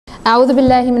أعوذ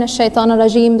بالله من الشيطان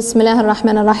الرجيم بسم الله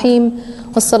الرحمن الرحيم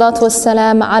والصلاة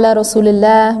والسلام على رسول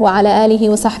الله وعلى آله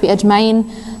وصحبه أجمعين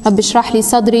رب اشرح لي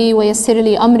صدري ويسر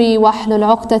لي أمري واحلل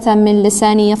عقدة من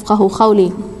لساني يفقهوا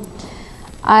قولي.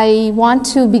 I want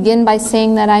to begin by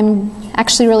saying that I'm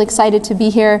actually really excited to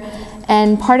be here,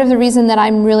 and part of the reason that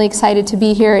I'm really excited to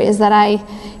be here is that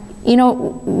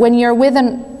when you're with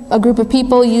a group of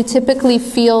people, you typically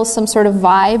feel some sort of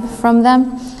vibe from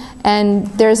them. And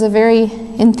there's a very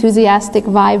enthusiastic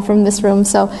vibe from this room,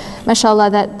 so mashallah,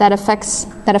 that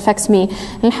affects me.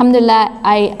 Alhamdulillah,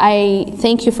 I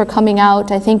thank you for coming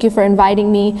out. I thank you for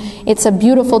inviting me. It's a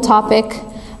beautiful topic,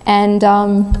 and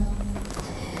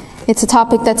it's a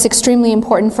topic that's extremely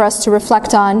important for us to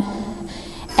reflect on.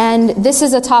 And this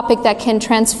is a topic that can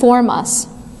transform us.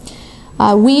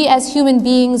 We as human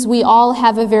beings, we all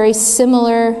have a very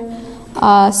similar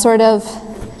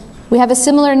we have a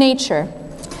similar nature.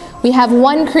 We have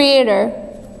one creator,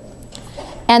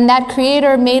 and that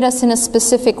creator made us in a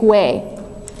specific way.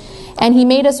 And he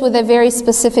made us with a very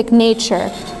specific nature.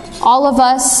 All of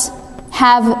us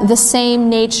have the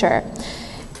same nature.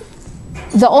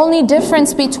 The only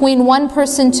difference between one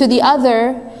person to the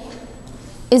other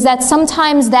is that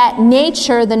sometimes that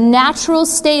nature, the natural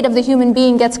state of the human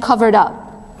being, gets covered up.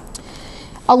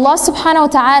 Allah subhanahu wa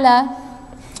ta'ala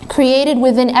created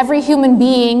within every human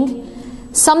being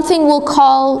something we'll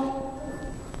call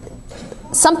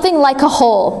something like a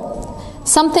hole,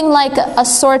 something like a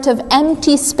sort of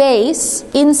empty space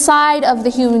inside of the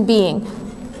human being.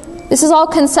 This is all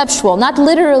conceptual, not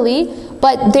literally,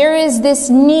 but there is this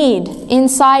need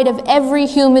inside of every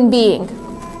human being.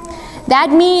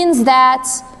 That means that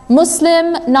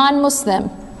Muslim, non-Muslim,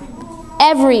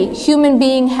 every human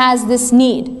being has this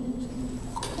need.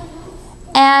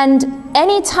 And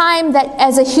any time that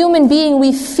as a human being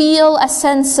we feel a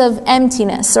sense of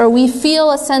emptiness, or we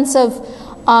feel a sense of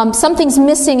something's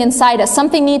missing inside us,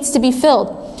 something needs to be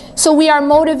filled, so we are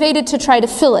motivated to try to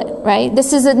fill it, right?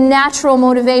 This is a natural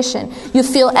motivation. You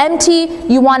feel empty,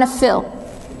 you want to fill.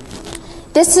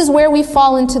 This is where we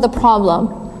fall into the problem,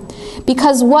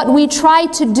 because what we try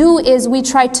to do is we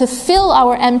try to fill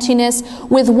our emptiness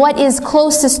with what is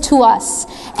closest to us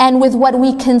and with what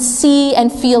we can see and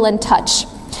feel and touch.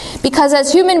 Because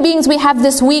as human beings we have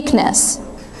this weakness.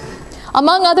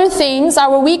 Among other things,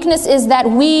 our weakness is that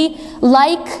we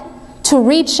like to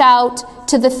reach out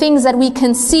to the things that we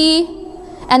can see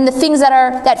and the things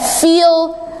that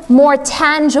feel more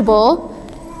tangible,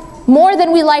 more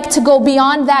than we like to go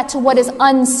beyond that to what is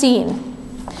unseen.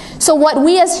 So what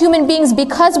we as human beings,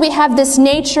 because we have this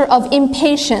nature of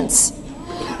impatience,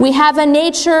 we have a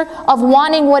nature of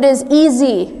wanting what is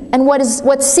easy and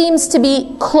what seems to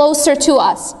be closer to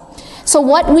us. So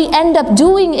what we end up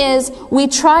doing is we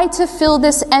try to fill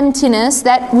this emptiness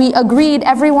that we agreed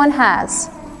everyone has.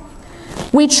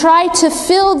 We try to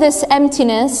fill this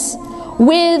emptiness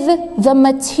with the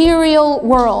material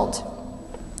world.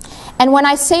 And when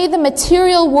I say the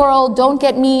material world, don't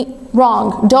get me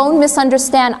wrong, don't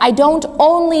misunderstand. I don't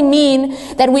only mean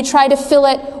that we try to fill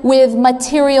it with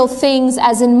material things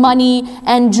as in money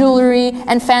and jewelry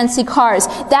and fancy cars.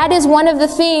 That is one of the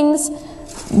things.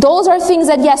 Those are things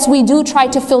that, yes, we do try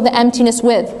to fill the emptiness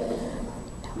with.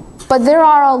 But there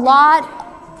are a lot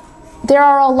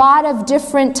of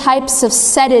different types of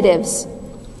sedatives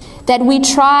that we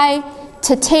try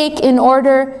to take in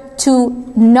order to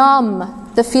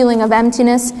numb the feeling of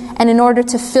emptiness and in order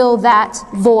to fill that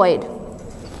void.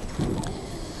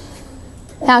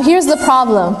 Now here's the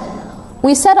problem.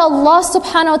 We said Allah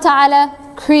subhanahu wa ta'ala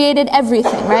created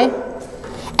everything, right?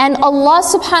 And Allah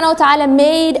subhanahu wa ta'ala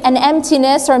made an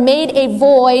emptiness, or made a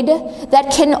void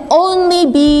that can only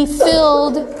be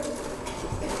filled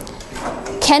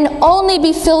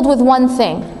with one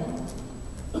thing.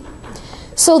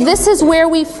 So this is where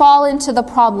we fall into the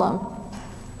problem.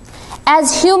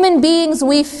 As human beings,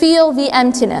 we feel the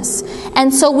emptiness,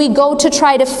 and so we go to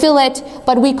try to fill it,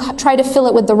 but we try to fill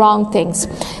it with the wrong things.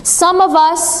 Some of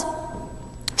us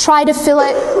try to fill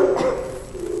it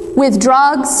with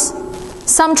drugs.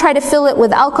 Some try to fill it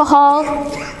with alcohol.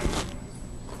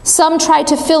 Some try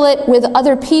to fill it with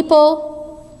other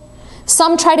people.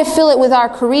 Some try to fill it with our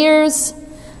careers.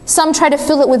 Some try to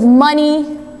fill it with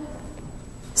money.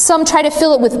 Some try to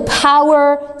fill it with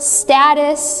power,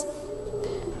 status.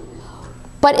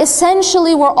 But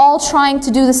essentially we're all trying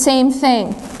to do the same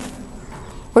thing.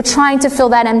 We're trying to fill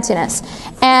that emptiness.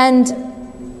 And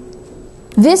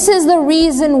this is the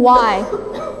reason why,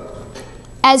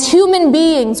 as human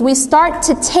beings, we start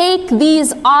to take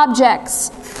these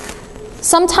objects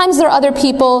Sometimes they're other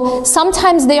people,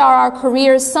 sometimes they are our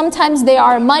careers, sometimes they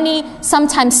are money,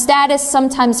 sometimes status,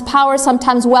 sometimes power,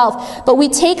 sometimes wealth. But we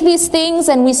take these things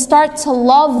and we start to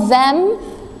love them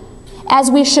as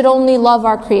we should only love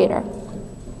our Creator.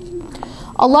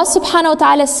 Allah subhanahu wa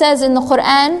ta'ala says in the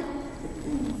Quran,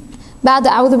 بعد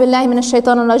أعوذ بالله من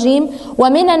الشيطان الرجيم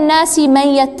ومن الناس من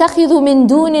يتخذ من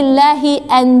دون الله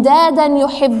أندادا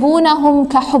يحبونهم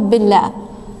كحب الله.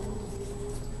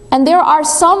 And there are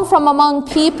some from among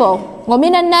people,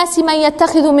 وَمِنَ النَّاسِ مَنْ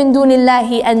يَتَّخِذُ مِن دُونِ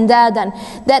اللَّهِ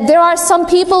أَنْدَادًا, that there are some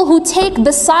people who take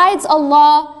besides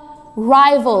Allah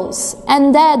rivals,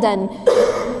 أَنْدَادًا.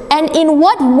 And in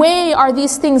what way are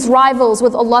these things rivals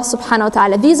with Allah subhanahu wa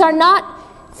ta'ala? These are not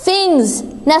things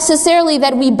necessarily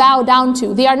that we bow down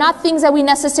to. They are not things that we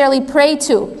necessarily pray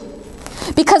to.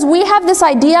 Because we have this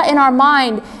idea in our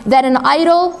mind that an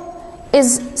idol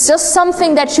is just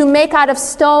something that you make out of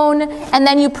stone and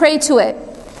then you pray to it,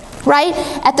 right?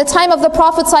 At the time of the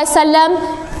Prophet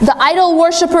ﷺ, the idol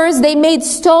worshippers, they made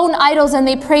stone idols and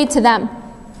they prayed to them.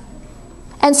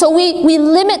 And so we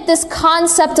limit this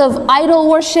concept of idol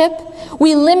worship,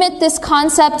 we limit this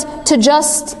concept to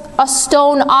just a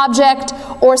stone object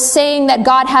or saying that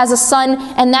God has a son,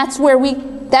 and that's where we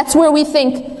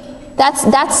think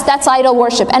that's idol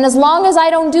worship. And as long as I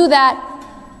don't do that,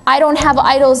 I don't have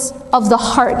idols of the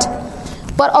heart.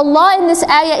 But Allah in this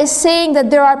ayah is saying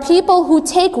that there are people who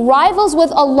take rivals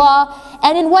with Allah.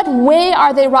 And in what way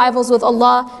are they rivals with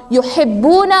Allah?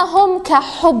 يُحِبُّونَهُمْ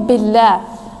كَحُبِّ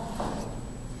اللَّهِ.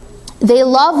 They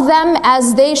love them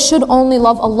as they should only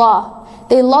love Allah.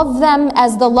 They love them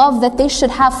as the love that they should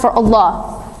have for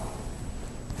Allah.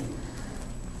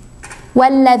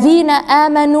 وَالَّذِينَ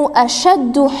آمَنُوا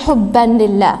أَشَدُّ حُبًّا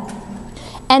لِلَّهِ.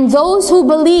 And those who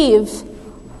believe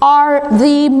are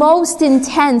the most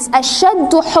intense.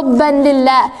 أَشَدُّ حُبًّا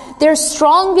لِلَّهِ. Their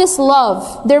strongest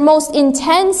love, their most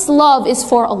intense love is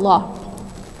for Allah.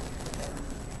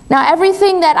 Now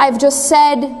everything that I've just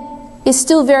said is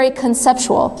still very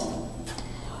conceptual.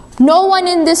 No one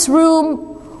in this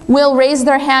room will raise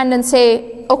their hand and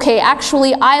say, okay,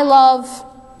 actually I love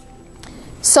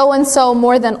so and so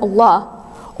more than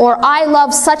Allah, or I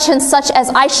love such and such as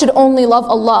I should only love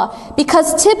Allah.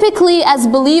 Because typically as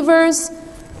believers,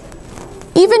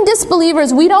 even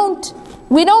disbelievers, we don't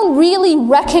really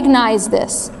recognize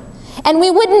this, and we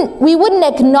wouldn't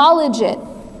acknowledge it.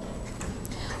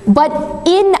 But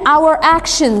in our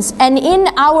actions and in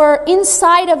our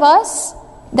inside of us,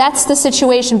 that's the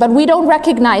situation, but we don't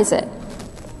recognize it.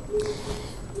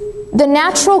 The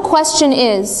natural question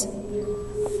is,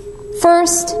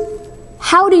 first,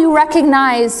 how do you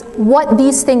recognize what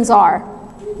these things are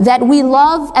that we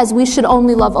love as we should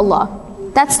only love Allah?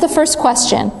 That's the first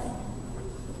question.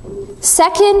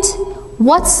 Second,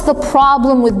 what's the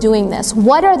problem with doing this?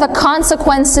 What are the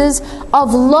consequences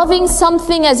of loving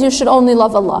something as you should only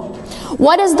love Allah?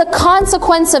 What is the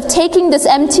consequence of taking this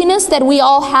emptiness that we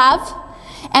all have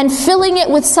and filling it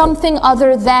with something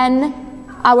other than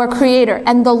our Creator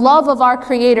and the love of our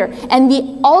Creator and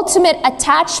the ultimate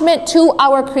attachment to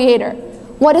our Creator?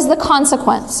 What is the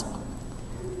consequence?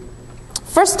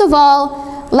 First of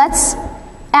all, let's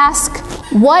ask,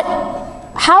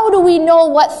 how do we know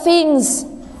what things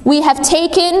we have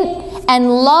taken and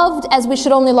loved as we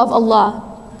should only love Allah?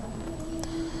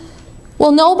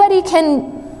 Well, nobody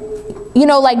can,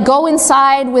 go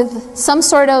inside with some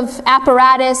sort of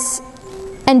apparatus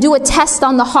and do a test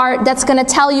on the heart that's going to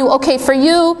tell you, okay, for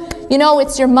you,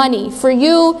 it's your money. For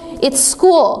you, it's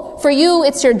school. For you,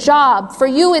 it's your job. For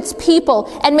you, it's people.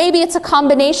 And maybe it's a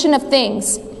combination of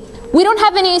things. We don't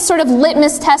have any sort of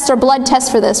litmus test or blood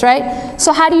test for this, right?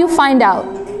 So how do you find out?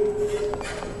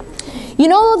 You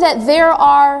know that there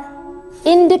are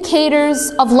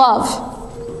indicators of love.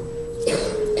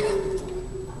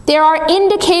 There are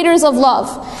indicators of love.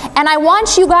 And I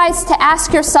want you guys to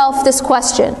ask yourself this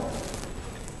question.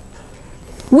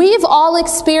 We've all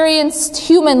experienced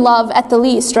human love at the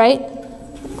least, right?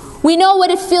 We know what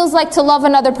it feels like to love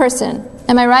another person.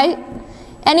 Am I right?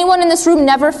 Anyone in this room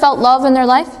never felt love in their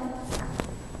life?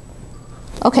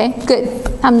 Okay, good.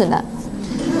 Alhamdulillah.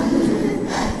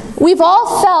 We've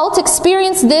all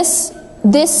experienced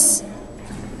this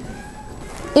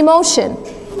emotion.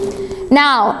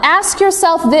 Now, ask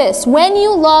yourself this. When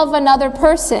you love another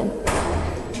person,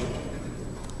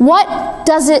 what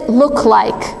does it look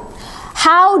like?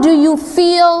 How do you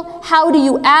feel? How do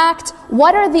you act?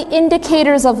 What are the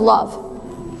indicators of love?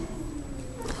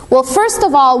 Well, first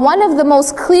of all, one of the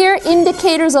most clear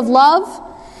indicators of love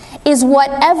is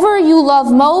whatever you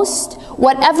love most,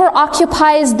 whatever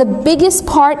occupies the biggest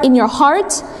part in your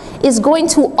heart, is going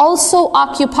to also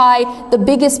occupy the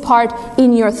biggest part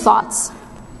in your thoughts.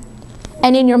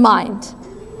 and in your mind.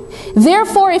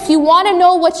 Therefore, if you want to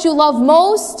know what you love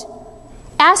most,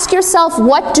 ask yourself,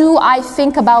 what do I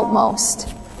think about most?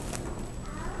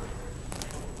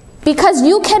 Because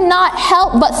you cannot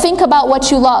help but think about what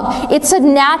you love. It's a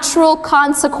natural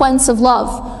consequence of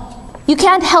love. You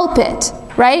can't help it,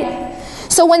 right?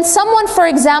 So when someone, for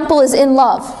example, is in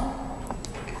love,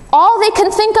 all they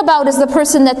can think about is the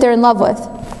person that they're in love with.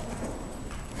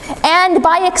 And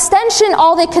by extension,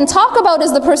 all they can talk about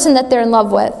is the person that they're in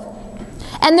love with.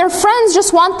 And their friends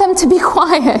just want them to be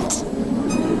quiet.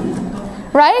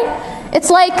 Right? It's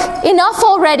like, enough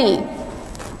already.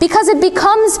 Because it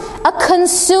becomes a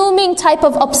consuming type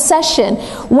of obsession.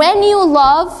 When you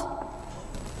love,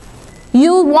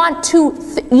 you want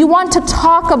to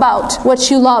talk about what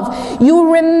you love.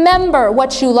 You remember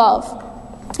what you love.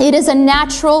 It is a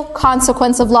natural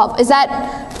consequence of love.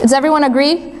 Does everyone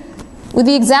agree? With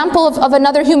the example of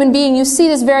another human being, you see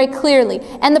this very clearly.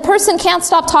 And the person can't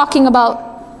stop talking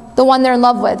about the one they're in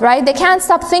love with, right? They can't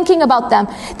stop thinking about them.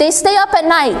 They stay up at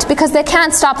night because they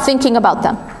can't stop thinking about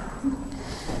them.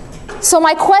 So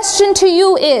my question to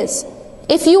you is,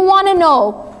 if you want to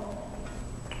know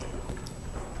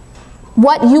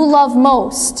what you love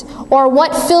most, or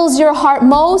what fills your heart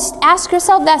most, ask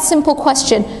yourself that simple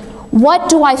question. What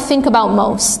do I think about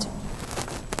most?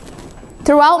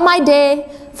 Throughout my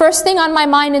day, first thing on my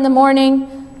mind in the morning,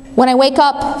 when I wake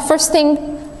up,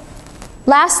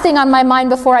 last thing on my mind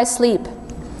before I sleep.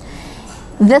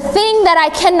 The thing that I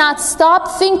cannot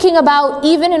stop thinking about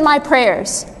even in my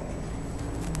prayers.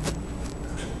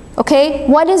 Okay,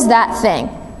 what is that thing?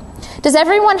 Does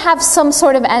everyone have some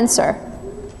sort of answer?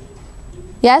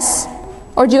 Yes?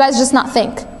 Or do you guys just not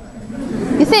think?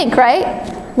 You think, right?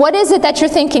 What is it that you're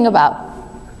thinking about?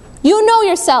 You know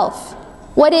yourself.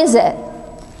 What is it?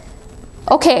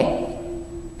 Okay.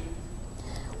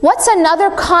 What's another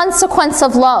consequence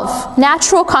of love?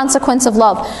 Natural consequence of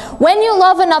love. When you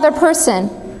love another person,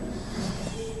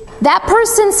 that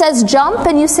person says jump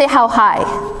and you say how high,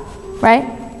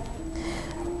 right?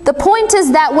 The point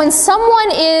is that when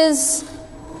someone is,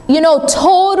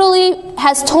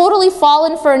 has totally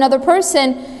fallen for another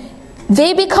person,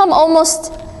 they become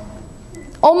almost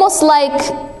like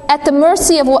at the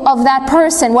mercy of that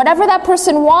person. Whatever that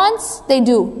person wants, they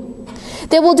do.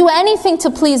 They will do anything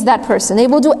to please that person. They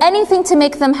will do anything to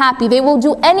make them happy. They will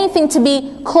do anything to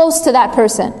be close to that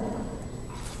person.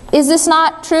 Is this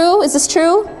not true? Is this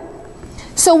true?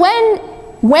 So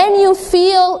when you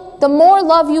feel, the more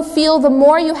love you feel, the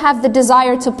more you have the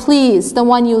desire to please the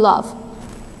one you love.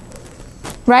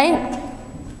 Right?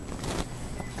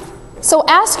 So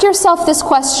ask yourself this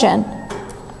question.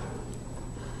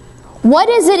 What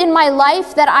is it in my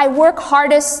life that I work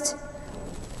hardest,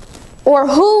 or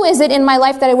who is it in my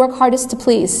life that I work hardest to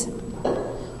please?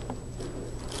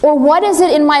 Or what is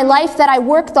it in my life that I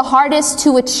work the hardest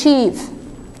to achieve?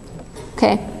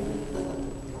 Okay.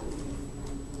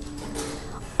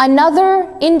 Another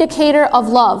indicator of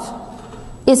love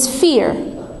is fear.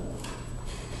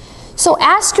 So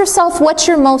ask yourself what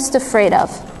you're most afraid of.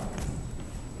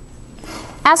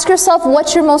 Ask yourself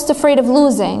what you're most afraid of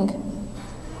losing.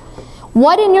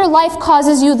 What in your life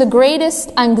causes you the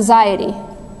greatest anxiety?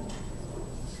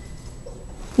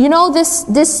 You know,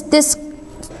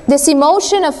 this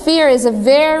emotion of fear is a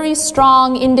very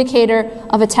strong indicator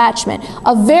of attachment,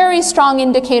 a very strong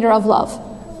indicator of love.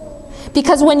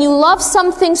 Because when you love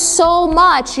something so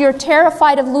much, you're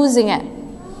terrified of losing it.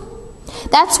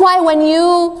 That's why when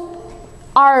you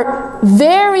are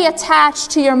very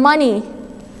attached to your money,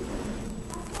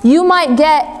 you might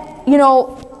get,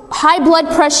 high blood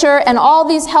pressure and all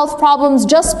these health problems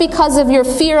just because of your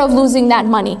fear of losing that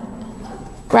money.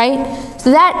 Right?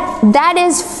 So that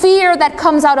is fear that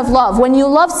comes out of love. When you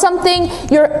love something,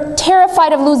 you're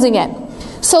terrified of losing it.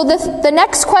 So the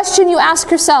next question you ask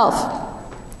yourself,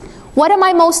 what am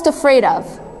I most afraid of?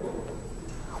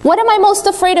 What am I most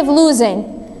afraid of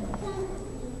losing?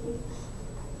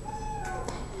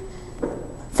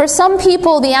 For some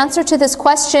people, the answer to this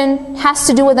question has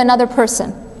to do with another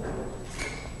person.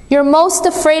 You're most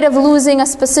afraid of losing a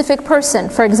specific person,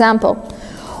 for example.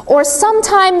 Or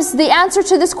sometimes the answer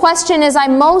to this question is,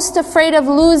 I'm most afraid of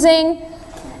losing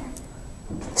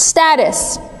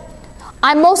status.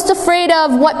 I'm most afraid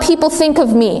of what people think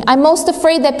of me. I'm most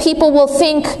afraid that people will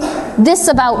think this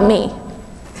about me.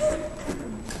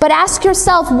 But ask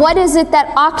yourself, what is it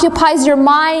that occupies your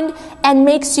mind and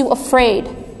makes you afraid?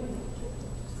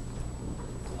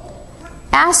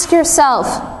 Ask yourself,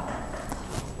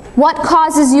 what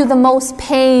causes you the most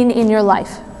pain in your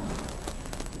life?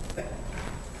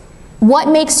 What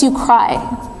makes you cry?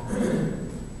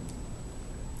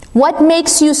 What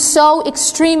makes you so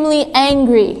extremely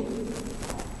angry?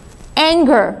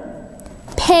 anger,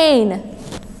 pain,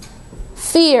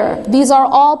 fear. These are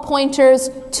all pointers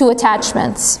to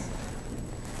attachments.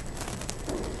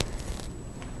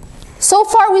 So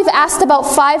far we've asked about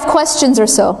 5 questions or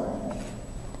so.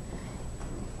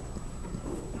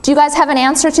 Do you guys have an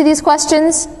answer to these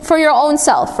questions? For your own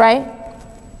self, right?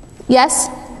 Yes?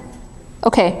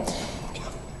 Okay.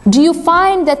 Do you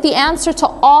find that the answer to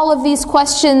all of these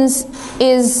questions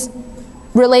is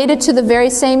related to the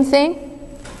very same thing?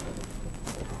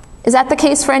 Is that the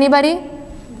case for anybody?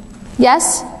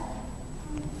 Yes?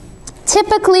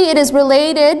 Typically it is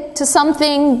related to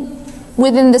something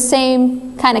within the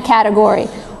same kind of category,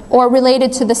 or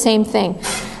related to the same thing.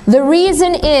 The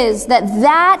reason is that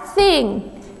that thing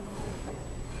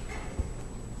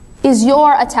is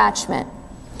your attachment.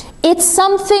 It's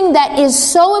something that is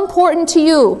so important to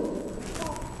you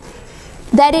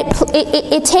that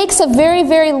it takes a very,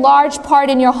 very large part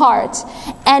in your heart.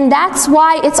 And that's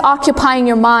why it's occupying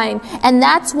your mind. And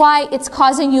that's why it's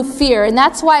causing you fear. And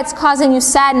that's why it's causing you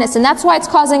sadness. And that's why it's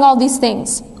causing all these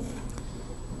things.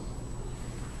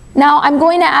 Now, I'm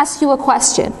going to ask you a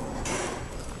question.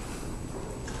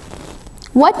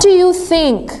 What do you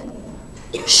think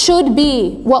should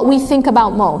be what we think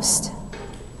about most?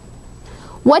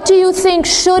 What do you think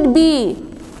should be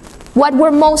what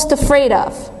we're most afraid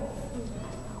of?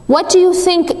 What do you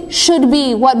think should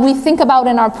be what we think about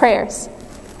in our prayers?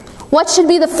 What should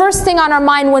be the first thing on our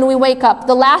mind when we wake up?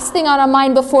 The last thing on our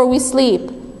mind before we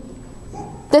sleep?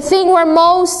 The thing we're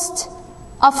most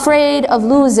afraid of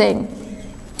losing,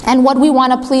 and what we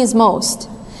want to please most.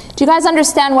 Do you guys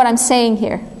understand what I'm saying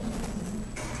here?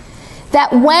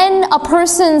 That when a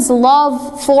person's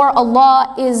love for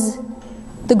Allah is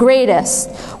the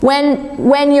greatest,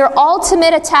 when your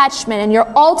ultimate attachment and your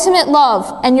ultimate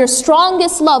love and your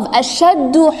strongest love,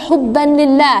 ashaddu hubban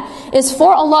lillah, is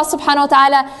for Allah subhanahu wa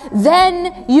ta'ala,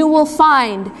 then you will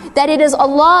find that it is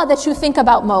Allah that you think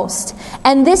about most.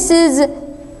 And this is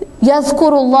يَذْكُرُ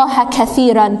اللَّهَ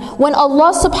كَثِيرًا. When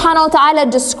Allah subhanahu wa ta'ala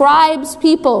describes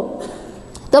people,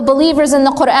 the believers in the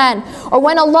Quran, or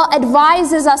when Allah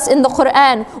advises us in the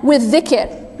Quran with dhikr.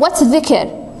 What's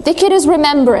dhikr? Dhikr is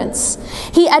remembrance.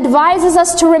 He advises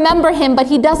us to remember Him, but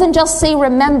He doesn't just say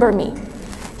remember me.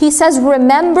 He says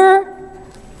remember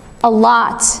a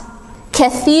lot.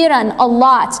 Kathiran, a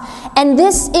lot. And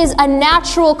this is a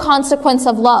natural consequence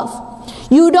of love.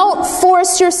 You don't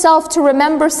force yourself to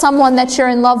remember someone that you're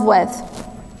in love with.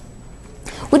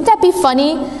 Wouldn't that be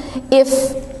funny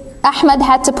if Ahmed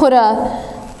had to put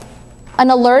an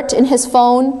alert in his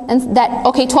phone and that,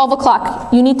 okay, 12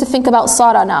 o'clock, you need to think about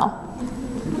Sarah now.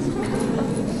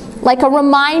 Like a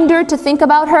reminder to think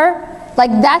about her.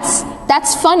 Like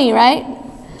that's funny, right?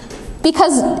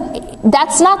 Because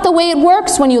that's not the way it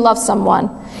works when you love someone.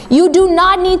 You do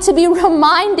not need to be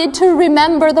reminded to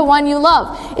remember the one you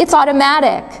love. It's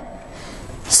automatic.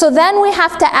 So then we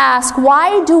have to ask,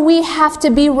 why do we have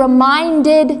to be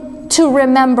reminded to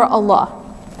remember Allah?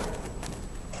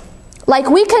 Like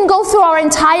we can go through our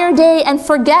entire day and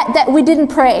forget that we didn't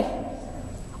pray.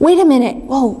 Wait a minute,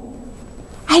 whoa.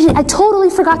 I totally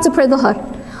forgot to pray the Dhuhr.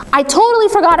 I totally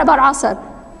forgot about Asr.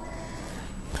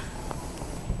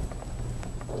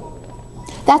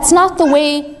 That's not the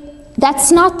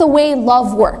way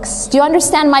love works. Do you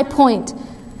understand my point?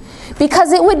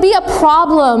 Because it would be a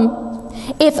problem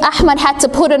if Ahmed had to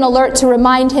put an alert to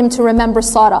remind him to remember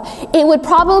Sarah. It would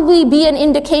probably be an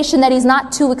indication that he's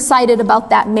not too excited about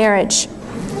that marriage.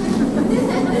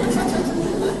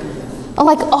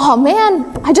 Like, oh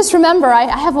man, I just remember I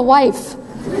have a wife.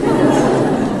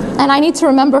 And I need to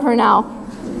remember her now.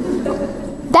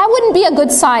 That wouldn't be a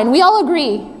good sign. We all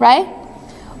agree, right?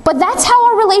 But that's how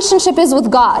our relationship is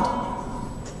with God.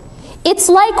 It's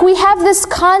like we have this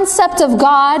concept of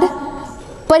God,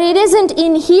 but it isn't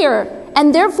in here,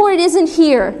 and therefore it isn't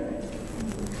here.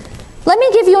 Let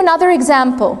me give you another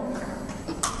example.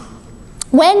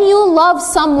 When you love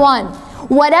someone,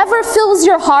 whatever fills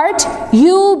your heart,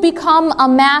 you become a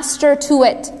master to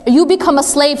it. You become a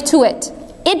slave to it.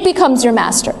 It becomes your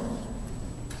master.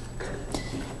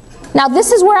 Now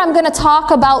this is where I'm going to talk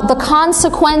about the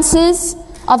consequences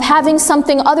of having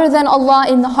something other than Allah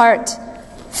in the heart.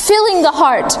 Filling the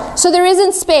heart. So there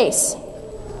isn't space.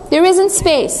 There isn't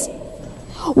space.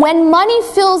 When money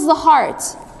fills the heart,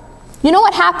 you know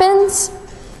what happens?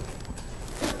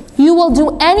 You will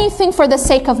do anything for the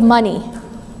sake of money.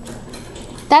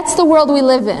 That's the world we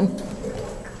live in.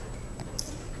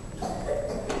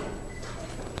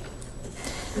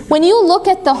 When you look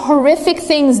at the horrific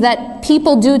things that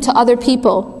people do to other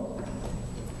people,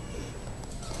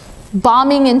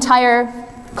 bombing entire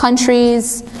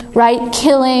countries, right?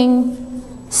 Killing,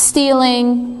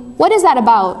 stealing. What is that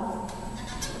about?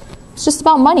 It's just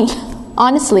about money,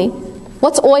 honestly.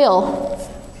 What's oil?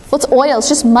 What's oil? It's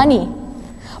just money.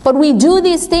 But we do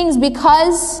these things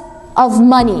because of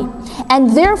money.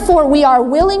 And therefore we are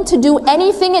willing to do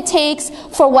anything it takes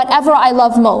for whatever I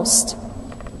love most.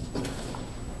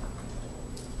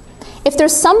 If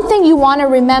there's something you want to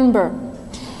remember,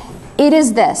 it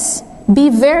is this. Be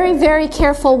very, very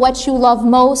careful what you love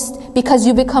most, because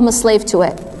you become a slave to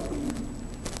it.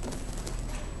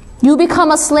 You become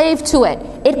a slave to it.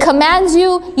 It commands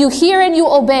you, you hear and you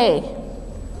obey.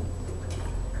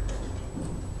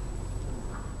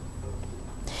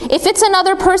 If it's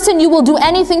another person, you will do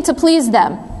anything to please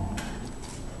them.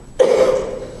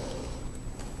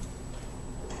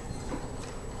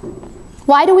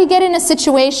 Why do we get in a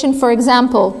situation, for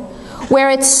example, where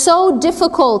it's so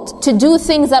difficult to do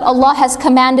things that Allah has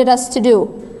commanded us to do?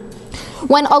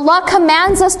 When Allah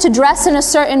commands us to dress in a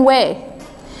certain way,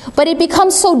 but it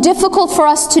becomes so difficult for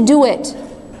us to do it.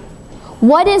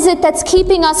 What is it that's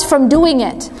keeping us from doing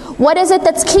it? What is it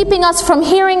that's keeping us from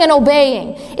hearing and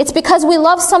obeying? It's because we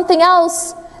love something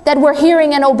else that we're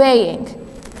hearing and obeying.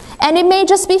 And it may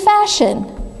just be fashion.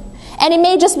 And it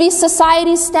may just be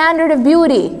society's standard of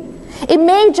beauty. It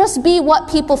may just be what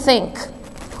people think.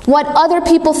 What other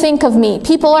people think of me.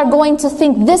 People are going to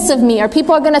think this of me, or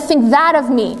people are going to think that of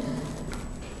me.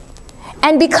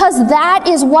 And because that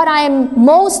is what I am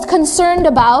most concerned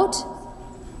about,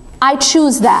 I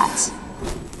choose that.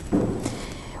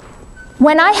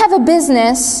 When I have a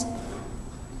business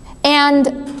and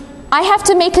I have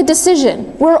to make a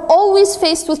decision, we're always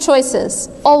faced with choices,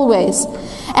 always.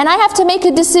 And I have to make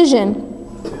a decision.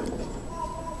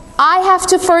 I have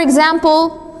to, for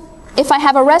example, if I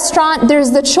have a restaurant,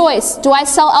 there's the choice. Do I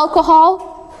sell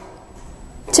alcohol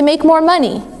to make more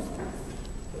money?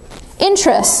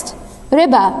 Interest,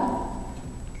 riba.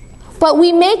 But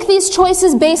we make these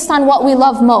choices based on what we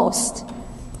love most.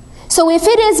 So if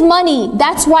it is money,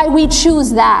 that's why we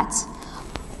choose that.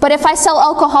 But if I sell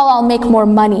alcohol, I'll make more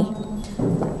money.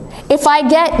 If I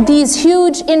get these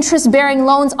huge interest-bearing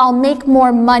loans, I'll make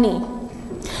more money.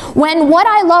 When what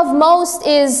I love most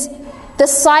is the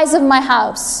size of my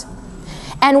house,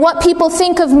 and what people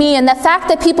think of me, and the fact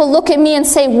that people look at me and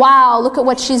say, wow, look at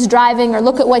what she's driving, or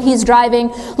look at what he's driving,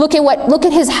 look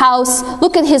at his house,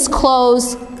 look at his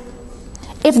clothes.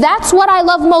 If that's what I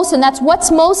love most, and that's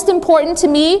what's most important to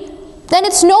me, then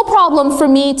it's no problem for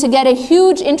me to get a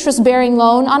huge interest-bearing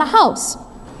loan on a house.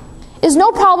 It's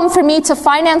no problem for me to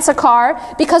finance a car,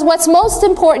 because what's most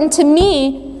important to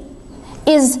me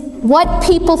is what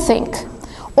people think,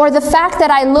 or the fact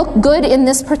that I look good in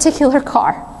this particular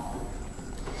car.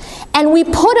 And we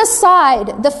put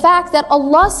aside the fact that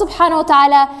Allah subhanahu wa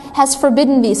ta'ala has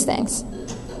forbidden these things.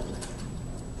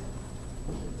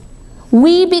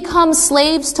 We become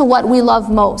slaves to what we love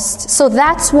most. So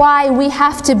that's why we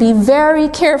have to be very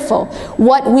careful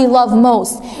what we love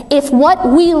most. If what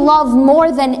we love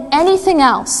more than anything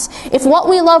else, if what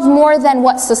we love more than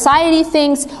what society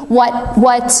thinks,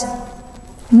 what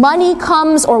money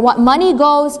comes or what money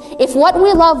goes, if what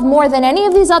we love more than any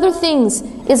of these other things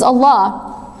is Allah,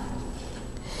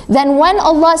 then when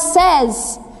Allah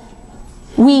says,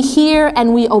 we hear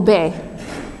and we obey.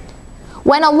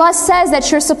 When Allah says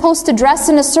that you're supposed to dress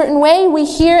in a certain way, we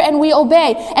hear and we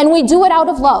obey. And we do it out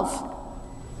of love.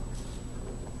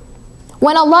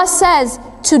 When Allah says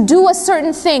to do a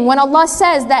certain thing, when Allah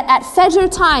says that at Fajr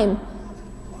time,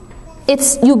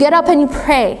 you get up and you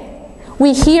pray,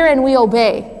 we hear and we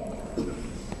obey.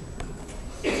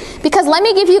 Because let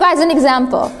me give you guys an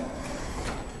example.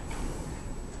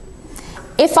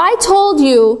 If I told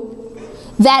you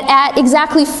that at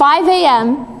exactly 5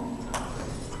 a.m.,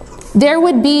 there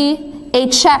would be a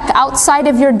check outside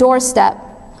of your doorstep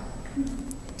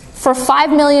for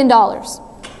 $5 million.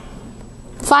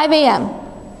 5 a.m.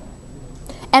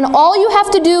 And all you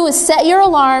have to do is set your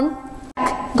alarm,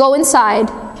 go inside.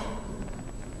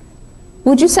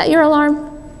 Would you set your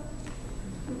alarm?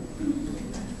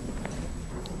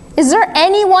 Is there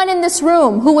anyone in this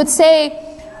room who would say,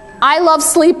 I love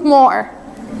sleep more?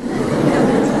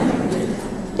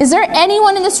 Is there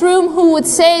anyone in this room who would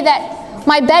say that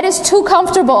my bed is too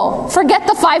comfortable, forget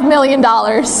the $5 million?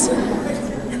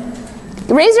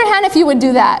 Raise your hand if you would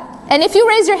do that. And if you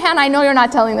raise your hand, I know you're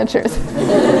not telling the truth.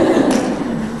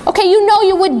 Okay, you know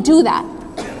you would do that.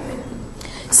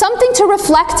 Something to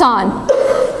reflect on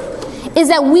is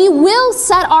that we will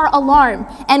set our alarm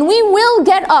and we will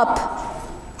get up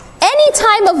any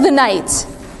time of the night.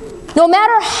 No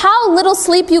matter how little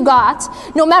sleep you got,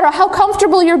 no matter how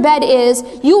comfortable your bed is,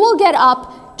 you will get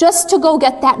up just to go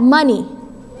get that money.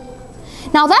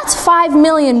 Now that's $5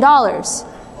 million.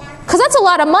 Because that's a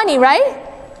lot of money, right?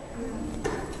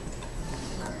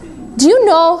 Do you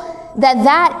know that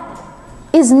that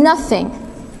is nothing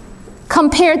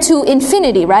compared to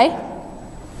infinity, right?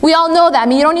 We all know that. I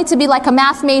mean, you don't need to be like a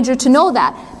math major to know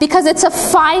that, because it's a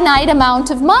finite amount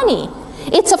of money.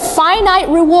 It's a finite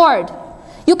reward.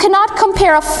 You cannot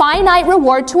compare a finite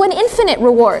reward to an infinite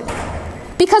reward.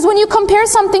 Because when you compare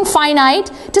something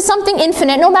finite to something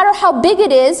infinite, no matter how big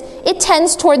it is, it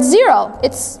tends towards zero.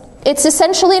 It's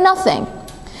essentially nothing.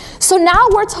 So now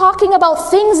we're talking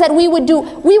about things that we would do.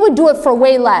 We would do it for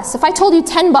way less. If I told you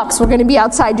 $10 were going to be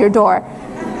outside your door,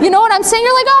 you know what I'm saying?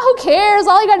 You're like, oh, who cares?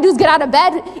 All you got to do is get out of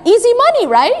bed. Easy money,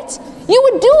 right? You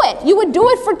would do it. You would do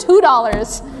it for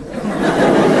 $2.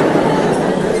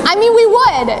 I mean, we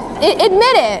would.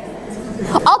 Admit it.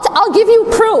 I'll give you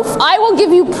proof. I will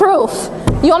give you proof.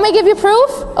 You want me to give you proof?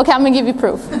 Okay, I'm going to give you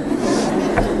proof.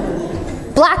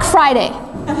 Black Friday.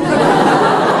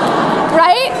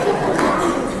 Right?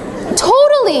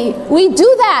 Totally. We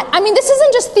do that. I mean, this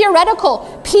isn't just theoretical.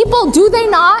 People, do they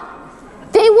not?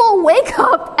 They will wake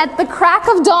up at the crack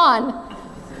of dawn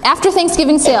after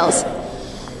Thanksgiving sales.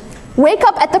 Wake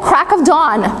up at the crack of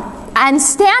dawn and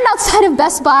stand outside of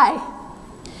Best Buy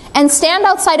and stand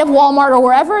outside of Walmart or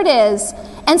wherever it is,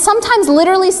 and sometimes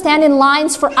literally stand in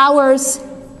lines for hours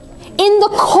in the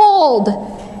cold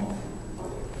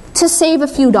to save a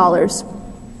few dollars.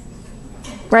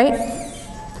 Right?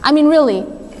 I mean, really,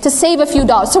 to save a few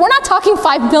dollars. So we're not talking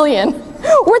 5 million.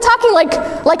 We're talking like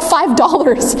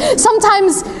 $5.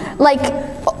 Sometimes, like,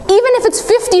 even if it's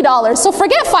 $50. So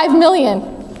forget 5 million.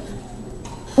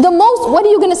 The most, what are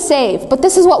you going to save? But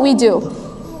this is what we do.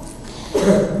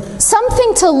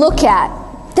 Something to look at.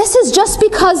 This is just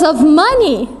because of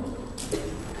money.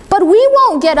 But we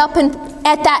won't get up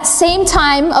at that same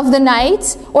time of the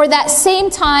night, or that same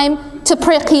time to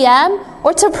pray Qiyam,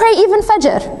 or to pray even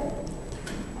Fajr.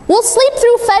 We'll sleep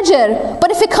through Fajr, but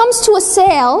if it comes to a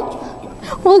sale,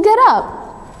 we'll get up.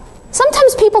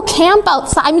 Sometimes people camp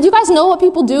outside. I mean, do you guys know what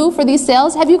people do for these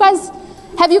sales? Have you guys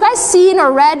seen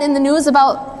or read in the news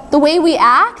about the way we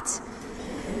act?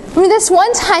 I mean, this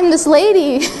one time, this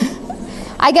lady,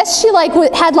 I guess she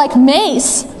had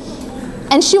mace,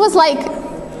 and she was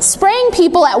spraying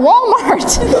people at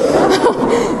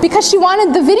Walmart because she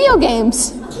wanted the video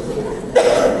games.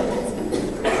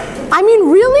 I mean,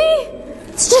 really?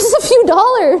 It's just a few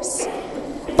dollars.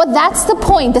 But that's the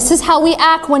point. This is how we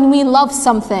act when we love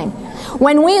something.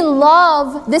 When we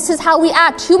love, this is how we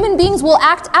act. Human beings will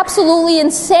act absolutely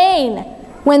insane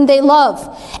when they love.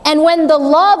 And when the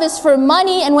love is for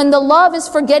money, and when the love is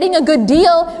for getting a good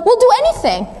deal, we'll do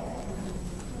anything.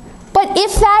 But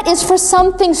if that is for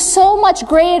something so much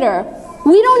greater,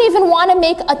 we don't even want to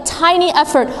make a tiny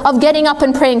effort of getting up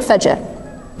and praying Fajr.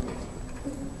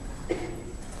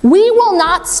 We will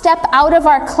not step out of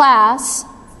our class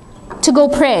to go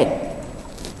pray.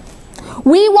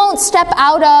 We won't step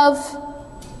out of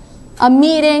a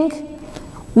meeting.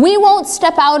 We won't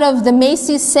step out of the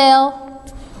Macy's sale.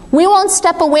 We won't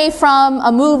step away from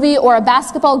a movie or a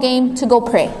basketball game to go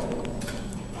pray.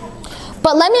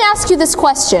 But let me ask you this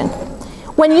question.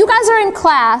 When you guys are in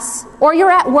class, or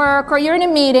you're at work, or you're in a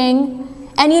meeting,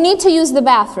 and you need to use the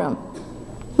bathroom,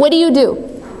 what do?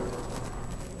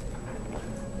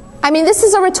 I mean, this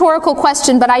is a rhetorical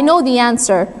question, but I know the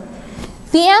answer.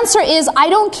 The answer is, I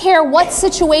don't care what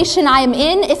situation I am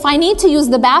in. If I need to use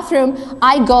the bathroom,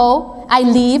 I go, I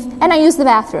leave, and I use the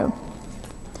bathroom.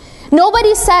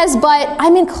 Nobody says, but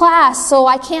I'm in class, so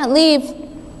I can't leave.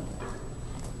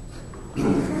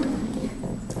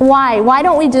 Why? Why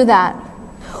don't we do that?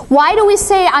 Why do we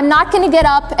say, I'm not going to get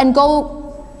up and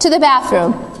go to the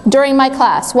bathroom during my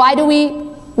class? Why do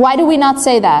we not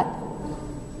say that?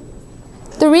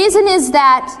 The reason is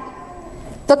that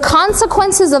the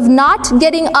consequences of not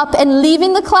getting up and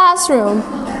leaving the classroom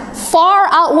far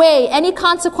outweigh any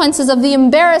consequences of the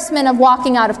embarrassment of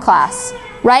walking out of class.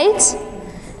 Right?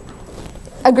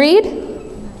 Agreed?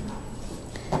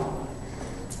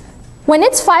 When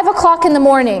it's 5 o'clock in the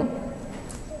morning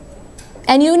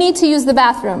and you need to use the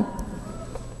bathroom,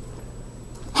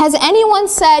 has anyone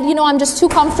said, you know, I'm just too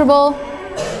comfortable,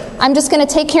 I'm just going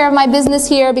to take care of my business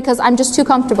here because I'm just too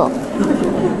comfortable?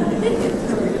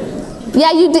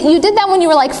 Yeah, you did that when you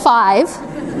were like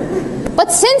 5.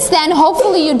 But since then,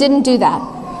 hopefully you didn't do that.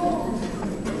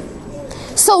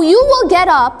 So you will get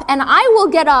up, and I will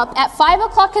get up at 5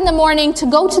 o'clock in the morning to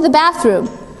go to the bathroom,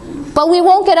 but we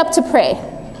won't get up to pray.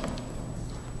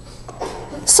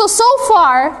 So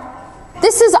far,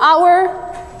 this is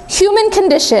our human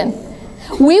condition.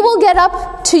 We will get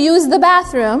up to use the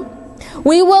bathroom.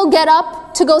 We will get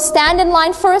up to go stand in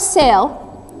line for a sale.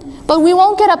 But we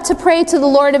won't get up to pray to the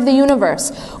Lord of the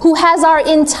universe, who has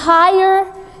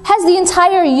the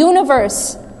entire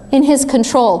universe in His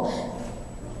control.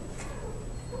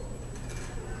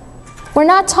 We're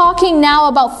not talking now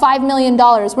about $5 million.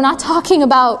 We're not talking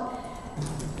about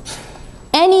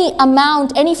any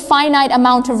amount, any finite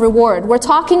amount of reward. We're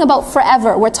talking about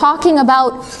forever. We're talking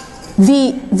about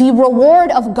the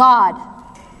reward of God.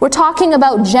 We're talking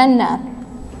about Jannah.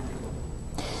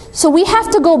 So we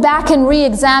have to go back and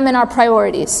re-examine our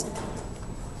priorities.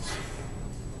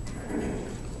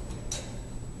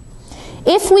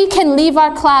 If we can leave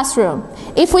our classroom,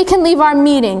 if we can leave our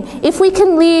meeting, if we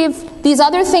can leave these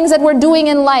other things that we're doing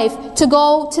in life to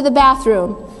go to the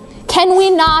bathroom, can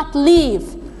we not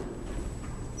leave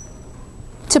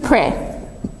to pray?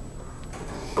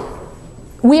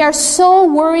 We are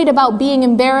so worried about being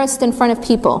embarrassed in front of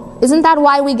people. Isn't that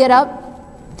why we get up?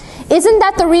 Isn't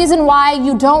that the reason why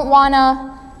you don't want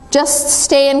to just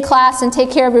stay in class and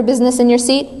take care of your business in your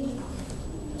seat?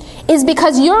 Is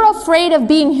because you're afraid of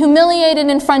being humiliated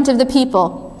in front of the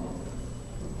people.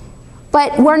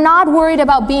 But we're not worried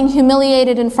about being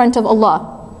humiliated in front of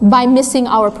Allah by missing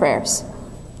our prayers.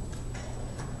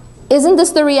 Isn't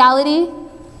this the reality?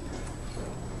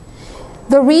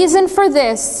 The reason for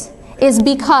this is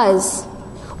because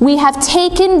we have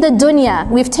taken the dunya,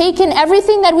 we've taken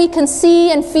everything that we can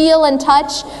see and feel and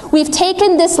touch, we've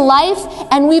taken this life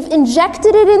and we've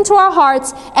injected it into our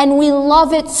hearts, and we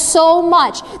love it so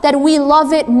much that we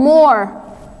love it more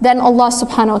than Allah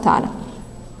subhanahu wa ta'ala.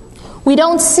 We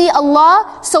don't see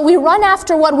Allah, so we run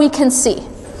after what we can see.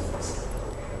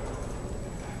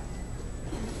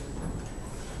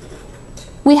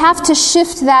 We have to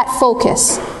shift that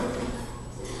focus.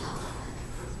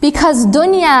 Because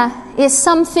dunya is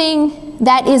something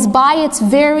that is by its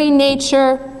very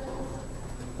nature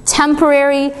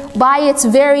temporary, by its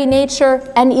very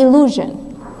nature an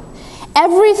illusion.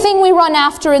 Everything we run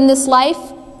after in this life,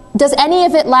 does any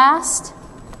of it last?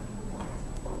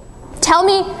 Tell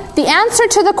me the answer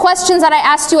to the questions that I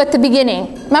asked you at the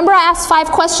beginning. Remember I asked 5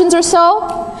 questions or so?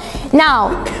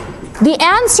 Now, the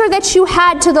answer that you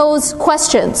had to those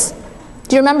questions,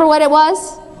 do you remember what it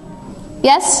was?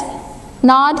 Yes?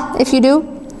 Nod if you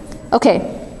do.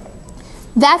 Okay.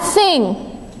 That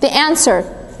thing, the answer,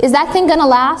 is that thing gonna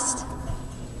last?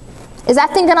 Is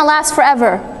that thing gonna last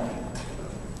forever?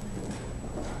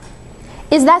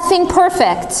 Is that thing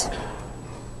perfect?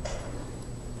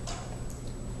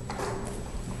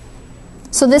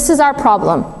 So this is our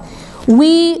problem.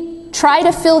 We try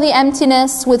to fill the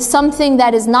emptiness with something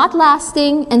that is not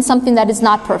lasting and something that is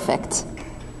not perfect.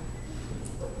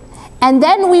 And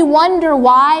then we wonder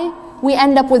why we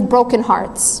end up with broken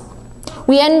hearts.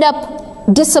 We end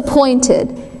up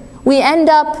disappointed. We end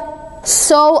up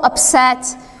so upset,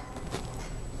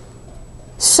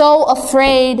 so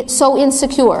afraid, so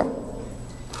insecure.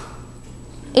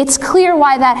 It's clear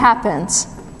why that happens.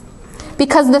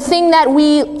 Because the thing that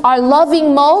we are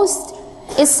loving most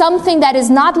is something that is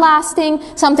not lasting,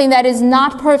 something that is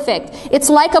not perfect. It's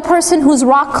like a person who's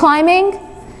rock climbing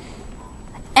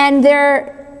and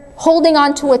they're holding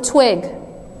onto a twig.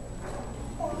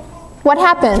 What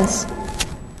happens?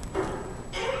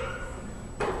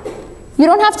 You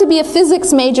don't have to be a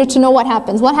physics major to know what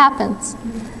happens. What happens?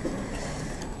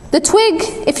 The twig,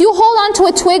 if you hold onto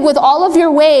a twig with all of your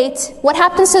weight, what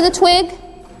happens to the twig?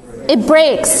 It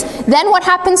breaks. Then what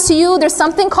happens to you? There's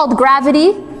something called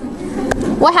gravity.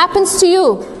 What happens to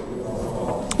you?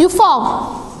 You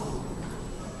fall.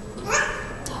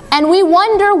 And we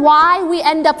wonder why we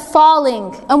end up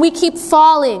falling, and we keep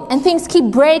falling, and things keep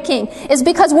breaking. It's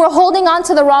because we're holding on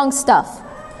to the wrong stuff.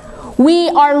 We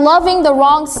are loving the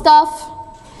wrong stuff,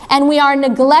 and we are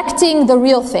neglecting the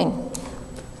real thing.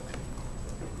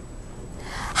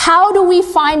 How do we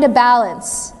find a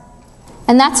balance?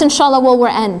 And that's inshallah where we'll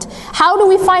end. How do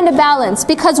we find a balance?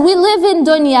 Because we live in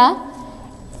dunya,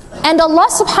 and Allah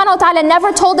subhanahu wa ta'ala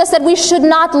never told us that we should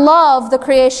not love the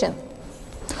creation.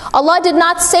 Allah did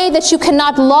not say that you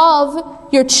cannot love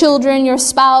your children, your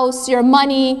spouse, your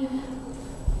money,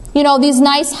 these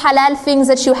nice halal things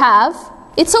that you have.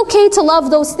 It's okay to love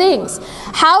those things.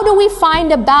 How do we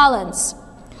find a balance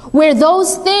where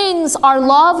those things are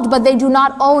loved but they do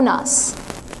not own us?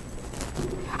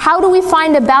 How do we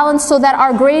find a balance so that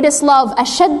our greatest love,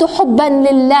 أَشَدُّ حُبًّا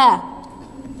لِلَّهِ?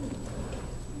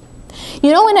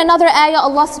 In another ayah,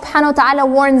 Allah subhanahu wa ta'ala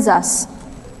warns us.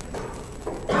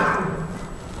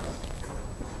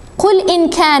 قُلْ إِنْ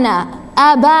كَانَ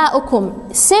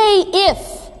آبَاؤُكُمْ. Say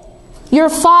if your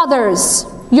fathers,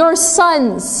 your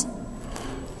sons,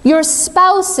 your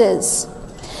spouses.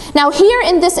 Now here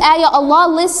in this ayah, Allah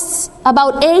lists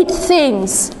about 8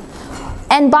 things.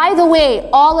 And by the way,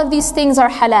 all of these things are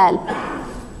halal.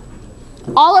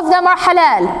 All of them are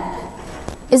halal.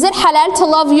 Is it halal to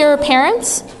love your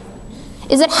parents?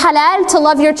 Is it halal to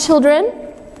love your children?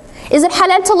 Is it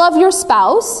halal to love your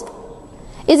spouse?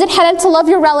 Is it halal to love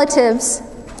your relatives?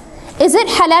 Is it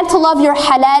halal to love your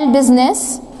halal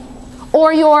business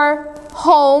or your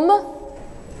home?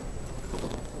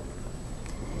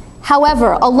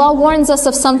 However, Allah warns us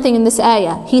of something in this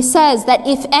ayah. He says that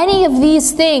if any of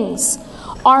these things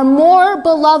are more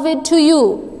beloved to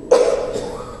you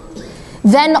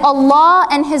than Allah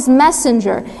and His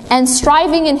Messenger and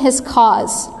striving in His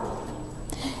cause,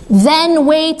 then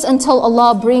wait until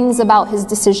Allah brings about His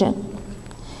decision.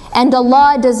 And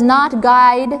Allah does not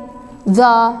guide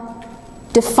the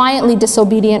defiantly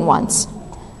disobedient ones.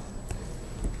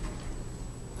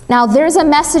 Now there's a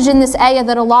message in this ayah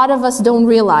that a lot of us don't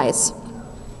realize.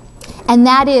 And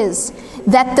that is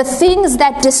that the things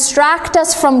that distract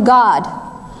us from God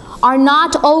are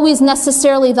not always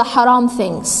necessarily the haram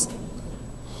things.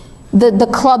 The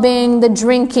clubbing, the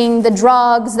drinking, the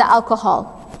drugs, the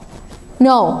alcohol.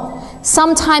 No,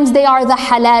 sometimes they are the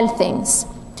halal things.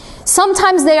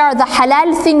 Sometimes they are the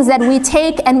halal things that we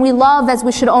take and we love as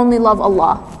we should only love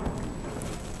Allah.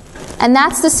 And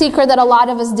that's the secret that a lot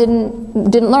of us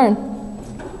didn't learn.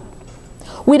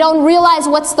 We don't realize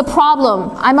what's the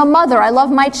problem. I'm a mother, I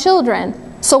love my children.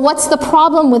 So what's the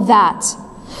problem with that?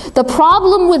 The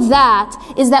problem with that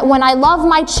is that when I love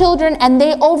my children and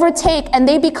they overtake and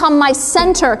they become my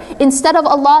center instead of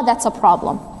Allah, that's a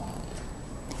problem.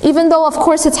 Even though of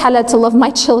course it's halal to love my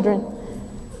children.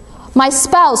 My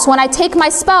spouse, when I take my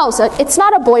spouse, it's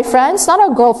not a boyfriend, it's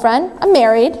not a girlfriend, I'm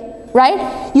married,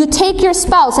 right? You take your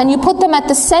spouse and you put them at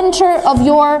the center of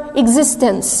your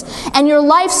existence. And your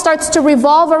life starts to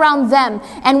revolve around them.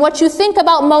 And what you think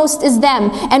about most is them.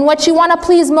 And what you want to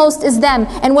please most is them.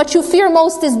 And what you fear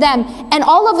most is them. And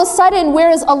all of a sudden,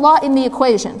 where is Allah in the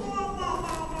equation?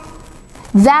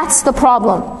 That's the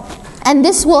problem. And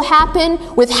this will happen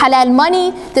with halal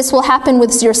money, this will happen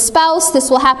with your spouse,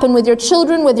 this will happen with your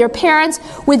children, with your parents,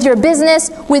 with your business,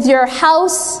 with your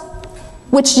house,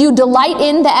 which you delight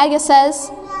in, the ayah says.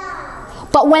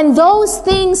 But when those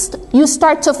things you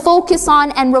start to focus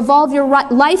on and revolve your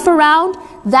life around,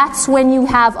 that's when you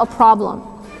have a problem.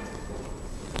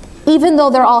 Even though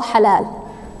they're all halal.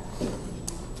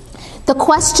 The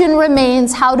question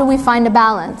remains, how do we find a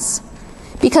balance?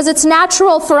 Because it's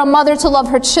natural for a mother to love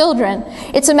her children.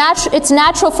 It's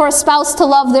natural for a spouse to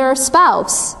love their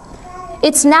spouse.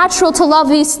 It's natural to love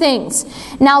these things.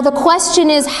 Now the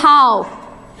question is how?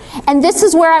 And this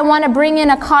is where I want to bring in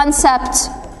a concept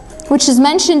which is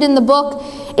mentioned in the book.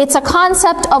 It's a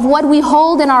concept of what we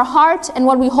hold in our heart and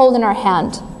what we hold in our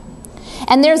hand.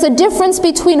 And there's a difference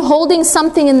between holding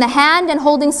something in the hand and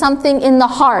holding something in the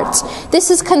heart.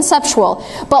 This is conceptual.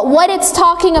 But what it's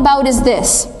talking about is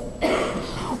this.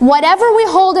 Whatever we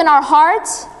hold in our heart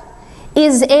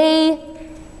is a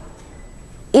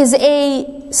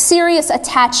serious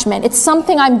attachment. It's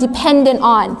something I'm dependent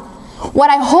on. What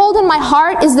I hold in my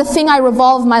heart is the thing I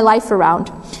revolve my life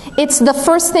around. It's the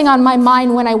first thing on my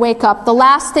mind when I wake up, the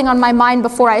last thing on my mind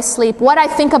before I sleep, what I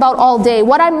think about all day,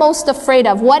 what I'm most afraid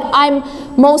of, what I'm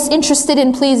most interested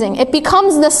in pleasing. It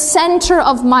becomes the center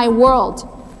of my world.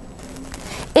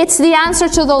 It's the answer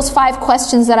to those 5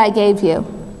 questions that I gave you.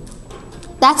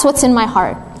 That's what's in my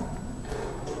heart.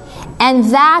 And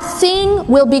that thing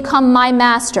will become my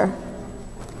master.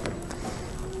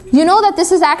 You know that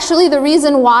this is actually the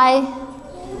reason why,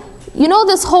 you know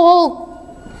this whole,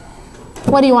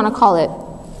 what do you want to call it?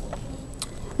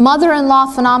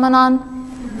 Mother-in-law phenomenon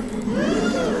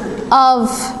of,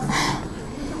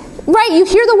 right, you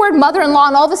hear the word mother-in-law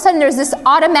and all of a sudden there's this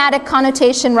automatic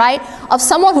connotation, right, of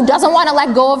someone who doesn't want to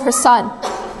let go of her son,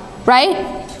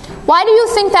 right? Why do you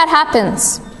think that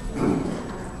happens?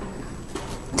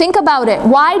 Think about it.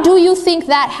 Why do you think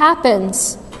that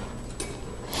happens?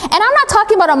 And I'm not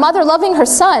talking about a mother loving her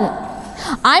son.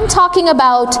 I'm talking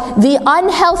about the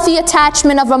unhealthy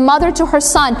attachment of a mother to her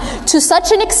son to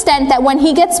such an extent that when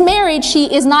he gets married,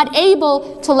 she is not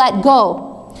able to let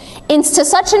go. It's to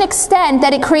such an extent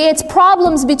that it creates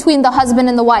problems between the husband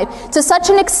and the wife. To such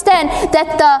an extent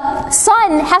that the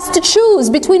son has to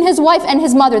choose between his wife and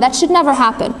his mother. That should never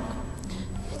happen.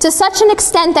 To such an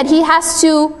extent that he has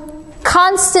to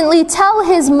constantly tell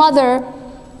his mother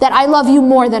that I love you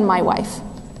more than my wife.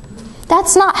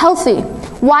 That's not healthy.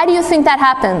 Why do you think that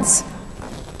happens?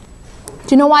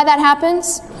 Do you know why that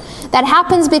happens? That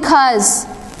happens because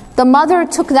the mother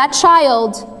took that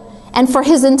child and for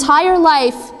his entire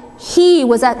life, he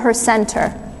was at her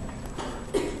center.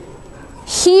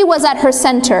 He was at her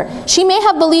center. She may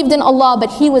have believed in Allah, but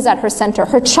he was at her center.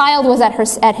 Her child was at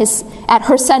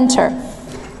her center.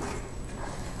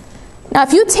 Now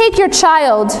if you take your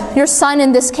child, your son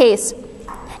in this case,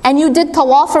 and you did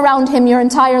tawaf around him your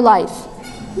entire life.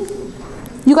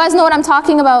 You guys know what I'm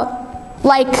talking about?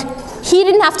 Like, he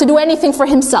didn't have to do anything for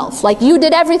himself. Like, you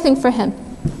did everything for him.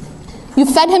 You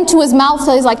fed him to his mouth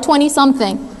till he's like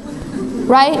 20-something,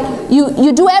 right?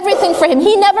 You do everything for him.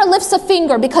 He never lifts a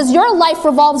finger because your life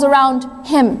revolves around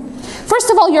him. First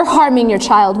of all, you're harming your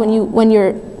child when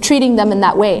you're treating them in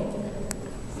that way.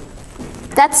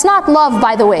 That's not love,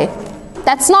 by the way.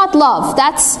 That's not love.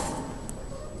 That's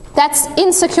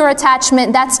insecure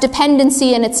attachment, that's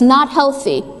dependency, and it's not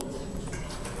healthy.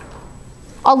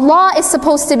 Allah is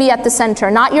supposed to be at the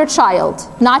center, not your child,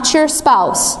 not your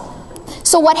spouse.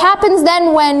 So what happens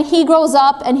then when he grows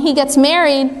up and he gets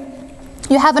married?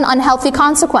 You have an unhealthy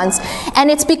consequence. And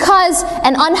it's because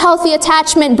an unhealthy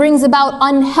attachment brings about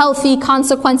unhealthy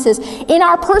consequences in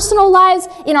our personal lives,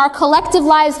 in our collective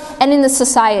lives, and in the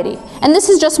society. And this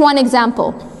is just one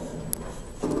example.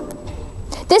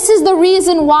 This is the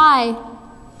reason why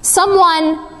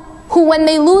someone who, when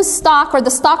they lose stock or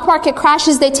the stock market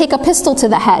crashes, they take a pistol to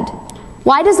the head.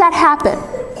 Why does that happen?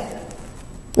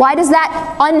 Why does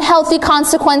that unhealthy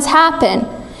consequence happen?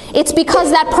 It's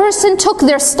because that person took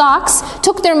their stocks,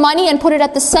 took their money and put it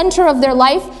at the center of their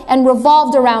life and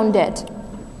revolved around it.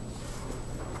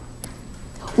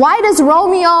 Why does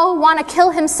Romeo want to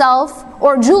kill himself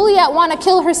or Juliet want to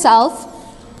kill herself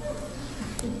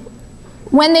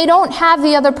when they don't have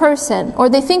the other person or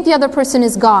they think the other person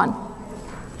is gone?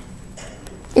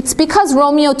 It's because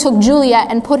Romeo took Juliet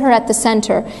and put her at the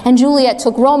center, and Juliet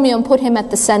took Romeo and put him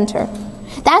at the center.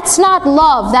 That's not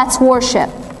love, that's worship.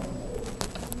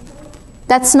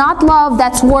 That's not love,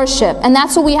 that's worship. And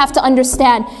that's what we have to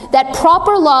understand. That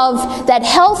proper love, that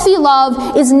healthy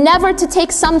love, is never to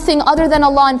take something other than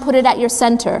Allah and put it at your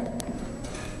center.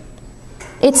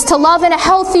 It's to love in a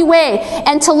healthy way.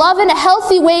 And to love in a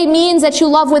healthy way means that you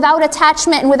love without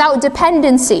attachment and without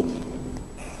dependency.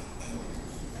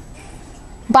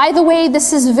 By the way,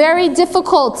 this is very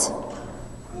difficult.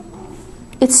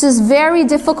 It's just very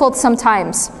difficult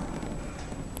sometimes.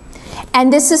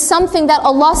 And this is something that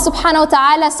Allah subhanahu wa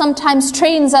ta'ala sometimes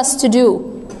trains us to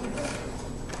do.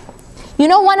 You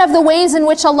know, one of the ways in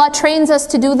which Allah trains us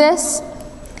to do this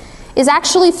is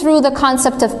actually through the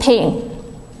concept of pain.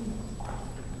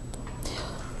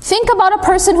 Think about a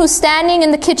person who's standing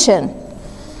in the kitchen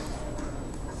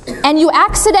and you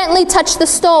accidentally touch the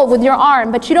stove with your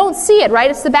arm, but you don't see it, right?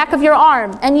 It's the back of your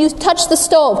arm, and you touch the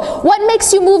stove. What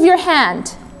makes you move your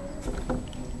hand?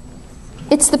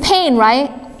 It's the pain,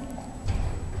 right?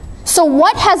 So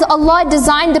what has Allah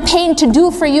designed the pain to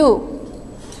do for you?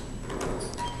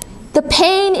 The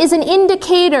pain is an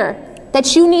indicator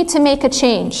that you need to make a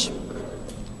change.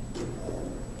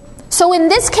 So in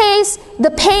this case,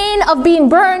 the pain of being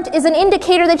burnt is an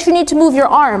indicator that you need to move your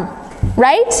arm,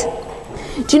 right?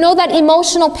 Do you know that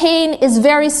emotional pain is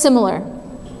very similar?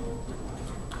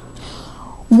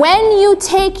 When you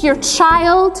take your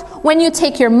child, when you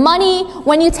take your money,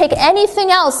 when you take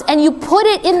anything else and you put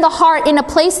it in the heart in a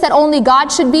place that only God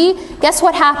should be, guess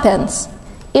what happens?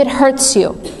 It hurts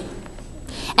you.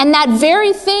 And that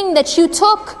very thing that you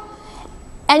took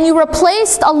and you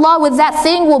replaced Allah with that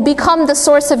thing will become the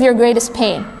source of your greatest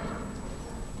pain.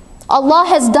 Allah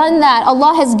has done that.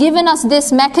 Allah has given us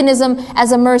this mechanism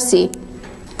as a mercy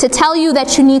to tell you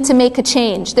that you need to make a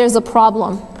change. There's a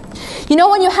problem. You know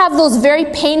when you have those very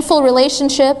painful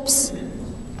relationships?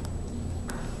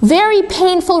 Very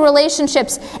painful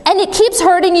relationships. And it keeps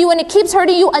hurting you and it keeps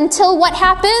hurting you until what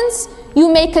happens?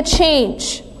 You make a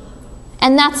change.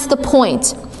 And that's the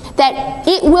point. That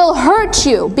it will hurt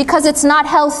you because it's not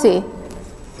healthy.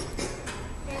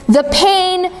 The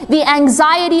pain, the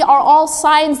anxiety are all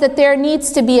signs that there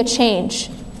needs to be a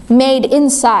change made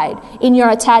inside in your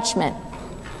attachment.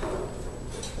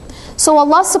 So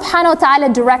Allah subhanahu wa ta'ala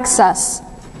directs us.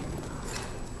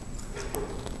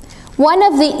 One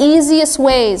of the easiest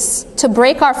ways to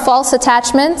break our false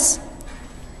attachments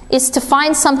is to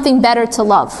find something better to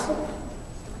love.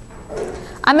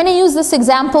 I'm going to use this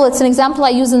example. It's an example I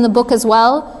use in the book as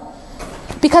well,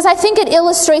 because I think it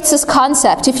illustrates this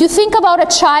concept. If you think about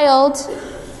a child,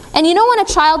 and you know when a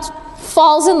child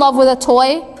falls in love with a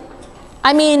toy,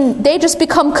 I mean, they just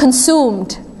become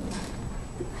consumed.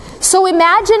 So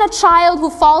imagine a child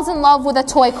who falls in love with a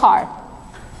toy car.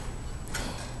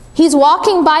 He's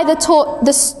walking by the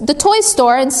toy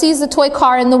store and sees the toy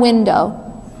car in the window.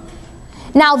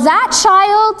 Now that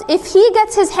child, if he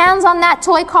gets his hands on that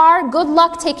toy car, good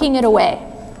luck taking it away.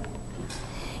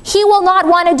 He will not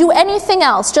want to do anything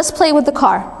else, just play with the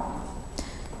car.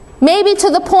 Maybe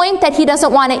to the point that he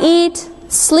doesn't want to eat,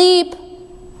 sleep,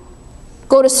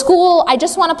 go to school. I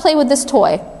just want to play with this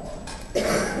toy.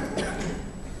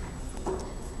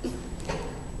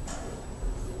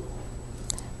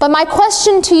 But my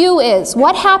question to you is,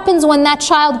 what happens when that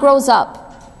child grows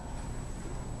up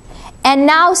and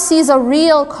now sees a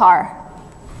real car?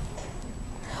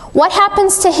 What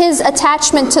happens to his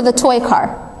attachment to the toy car?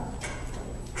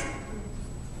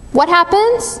 What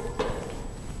happens?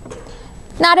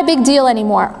 Not a big deal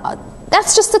anymore.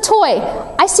 That's just a toy.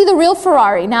 I see the real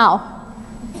Ferrari now.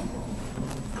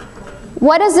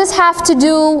 What does this have to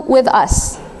do with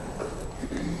us?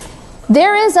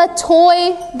 There is a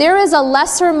toy, there is a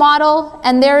lesser model,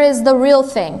 and there is the real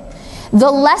thing.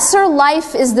 The lesser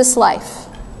life is this life.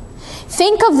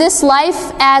 Think of this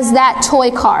life as that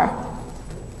toy car.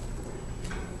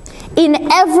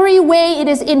 In every way, it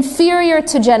is inferior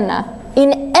to Jannah.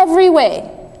 In every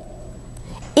way.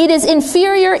 It is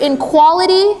inferior in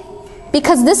quality,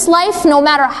 because this life, no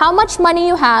matter how much money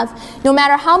you have, no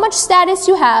matter how much status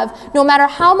you have, no matter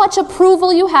how much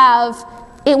approval you have,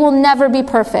 it will never be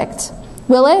perfect.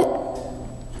 Will it?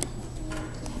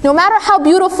 No matter how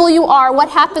beautiful you are, what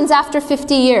happens after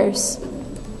 50 years?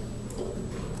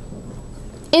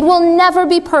 It will never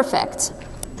be perfect.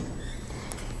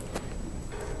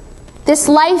 This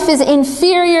life is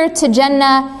inferior to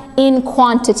Jannah in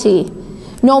quantity.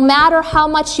 No matter how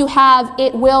much you have,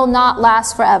 it will not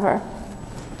last forever.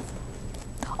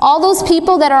 All those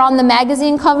people that are on the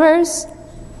magazine covers,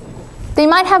 they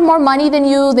might have more money than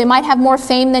you, they might have more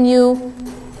fame than you,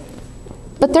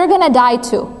 but they're going to die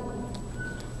too.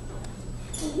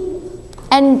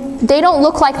 And they don't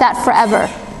look like that forever.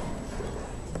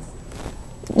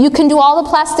 You can do all the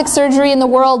plastic surgery in the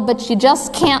world, but you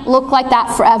just can't look like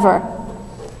that forever.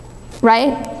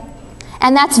 Right?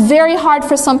 And that's very hard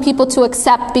for some people to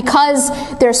accept because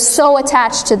they're so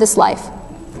attached to this life.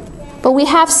 But we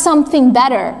have something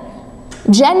better.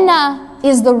 Jannah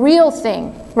is the real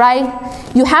thing, right?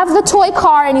 You have the toy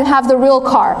car and you have the real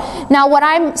car. Now what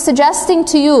I'm suggesting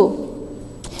to you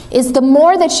is the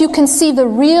more that you can see the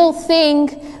real thing,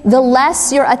 the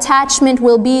less your attachment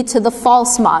will be to the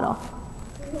false model.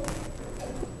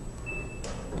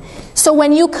 So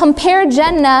when you compare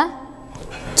Jannah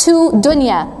to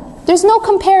dunya, there's no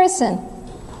comparison.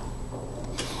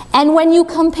 And when you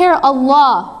compare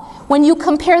Allah, when you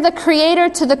compare the Creator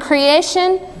to the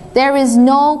creation, there is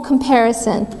no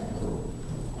comparison.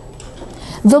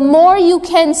 The more you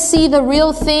can see the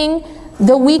real thing,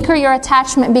 the weaker your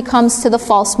attachment becomes to the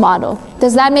false model.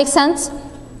 Does that make sense?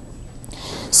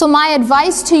 So my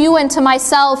advice to you and to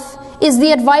myself is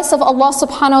the advice of Allah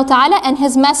subhanahu wa ta'ala and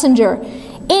His Messenger.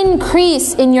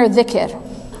 Increase in your dhikr.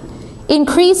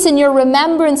 Increase in your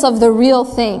remembrance of the real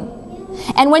thing.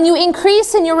 And when you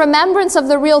increase in your remembrance of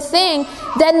the real thing,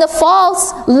 then the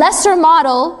false, lesser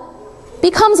model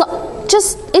becomes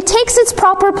just, it takes its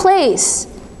proper place.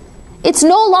 It's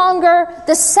no longer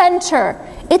the center.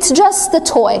 It's just the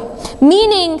toy.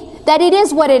 Meaning that it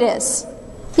is what it is.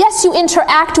 Yes, you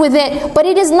interact with it, but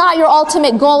it is not your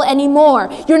ultimate goal anymore.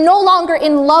 You're no longer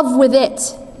in love with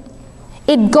it.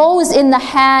 It goes in the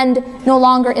hand, no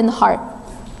longer in the heart.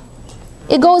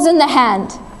 It goes in the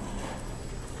hand.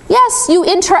 Yes, you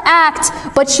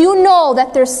interact, but you know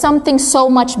that there's something so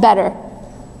much better.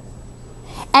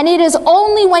 And it is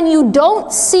only when you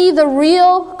don't see the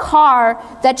real car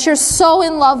that you're so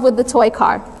in love with the toy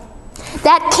car.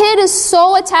 That kid is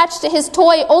so attached to his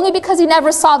toy only because he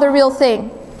never saw the real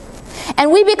thing.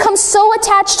 And we become so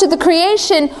attached to the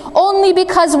creation only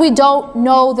because we don't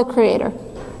know the Creator.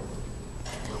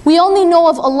 We only know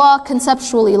of Allah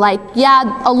conceptually, like,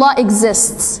 yeah, Allah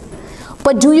exists.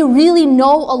 But do you really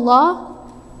know Allah?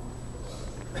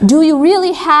 Do you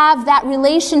really have that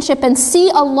relationship and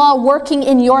see Allah working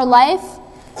in your life?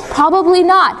 Probably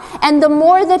not. And the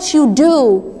more that you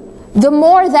do, the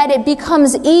more that it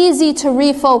becomes easy to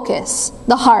refocus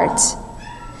the heart.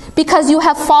 Because you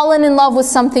have fallen in love with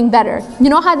something better. You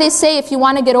know how they say if you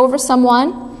want to get over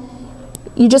someone,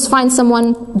 you just find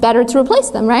someone better to replace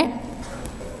them, right?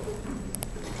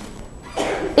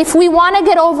 If we want to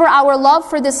get over our love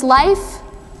for this life,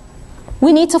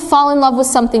 we need to fall in love with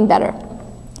something better.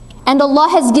 And Allah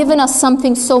has given us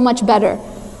something so much better.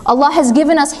 Allah has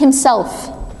given us Himself.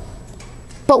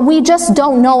 But we just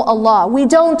don't know Allah. We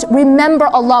don't remember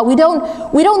Allah. We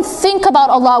don't think about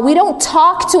Allah. We don't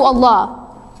talk to Allah.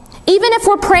 Even if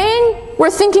we're praying,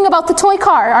 we're thinking about the toy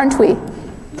car, aren't we?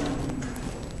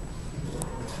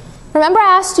 Remember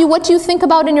I asked you, what do you think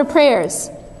about in your prayers?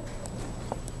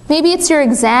 Maybe it's your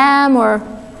exam or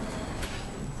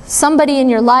somebody in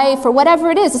your life or whatever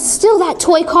it is. It's still that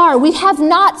toy car. We have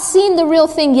not seen the real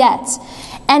thing yet.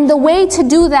 And the way to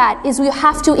do that is we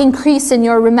have to increase in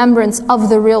your remembrance of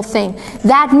the real thing.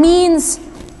 That means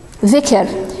dhikr.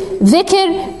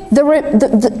 Dhikr, the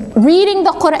reading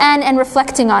the Quran and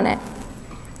reflecting on it.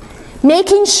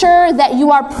 Making sure that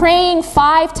you are praying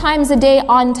 5 times a day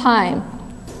on time.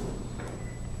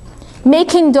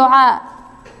 Making dua.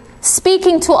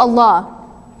 Speaking to Allah.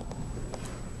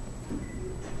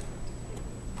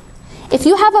 If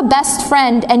you have a best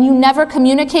friend and you never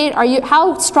communicate,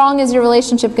 how strong is your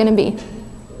relationship going to be?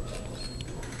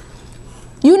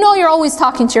 You know you're always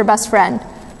talking to your best friend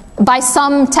by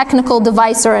some technical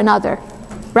device or another,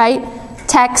 right?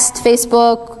 Text,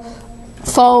 Facebook,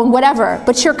 phone, whatever.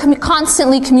 But you're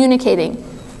constantly communicating.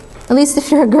 At least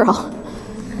if you're a girl.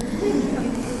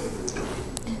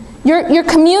 You're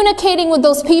communicating with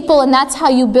those people, and that's how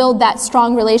you build that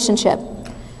strong relationship.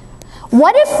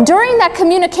 What if during that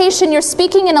communication you're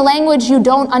speaking in a language you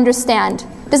don't understand?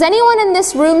 Does anyone in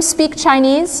this room speak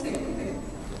Chinese?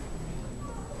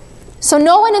 So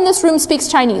no one in this room speaks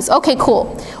Chinese. Okay, cool.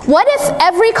 What if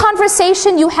every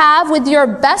conversation you have with your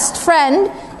best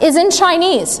friend is in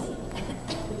Chinese?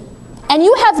 And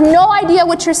you have no idea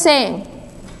what you're saying?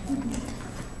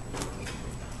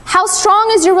 How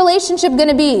strong is your relationship going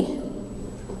to be?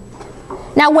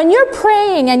 Now when you're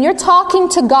praying and you're talking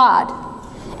to God,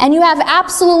 and you have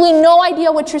absolutely no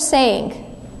idea what you're saying,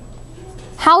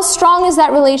 how strong is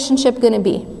that relationship going to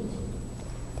be?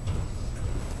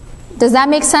 Does that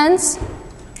make sense?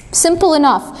 Simple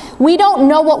enough. We don't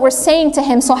know what we're saying to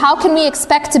Him, so how can we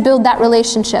expect to build that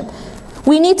relationship?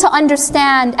 We need to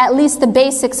understand at least the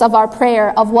basics of our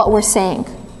prayer, of what we're saying.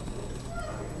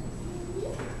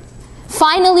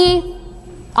 Finally,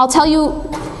 I'll tell you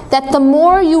that the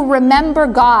more you remember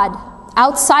God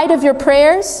outside of your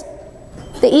prayers,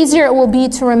 the easier it will be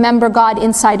to remember God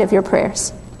inside of your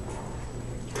prayers.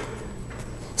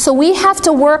 So we have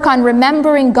to work on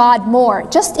remembering God more,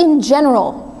 just in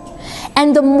general.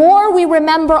 And the more we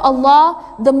remember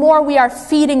Allah, the more we are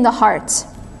feeding the heart.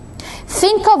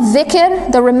 Think of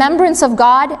dhikr, the remembrance of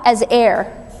God, as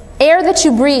air. Air that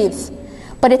you breathe,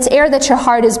 but it's air that your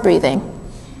heart is breathing.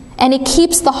 And it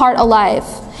keeps the heart alive.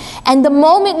 And the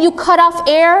moment you cut off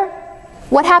air,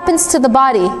 what happens to the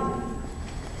body?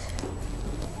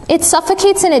 It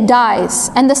suffocates and it dies.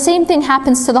 And the same thing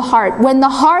happens to the heart. When the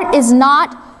heart is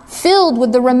not filled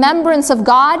with the remembrance of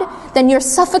God, then you're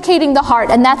suffocating the heart.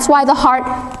 And that's why the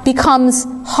heart becomes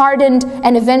hardened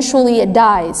and eventually it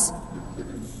dies.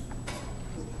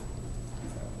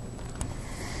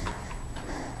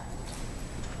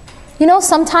 You know,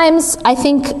 sometimes I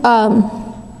think,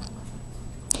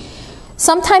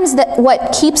 sometimes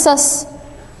what keeps us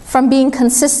from being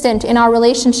consistent in our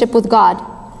relationship with God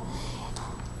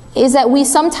is that we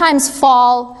sometimes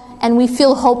fall and we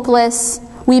feel hopeless,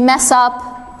 we mess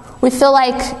up, we feel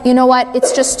like, you know what,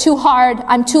 it's just too hard,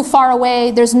 I'm too far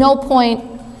away, there's no point.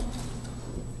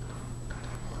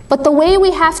 But the way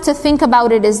we have to think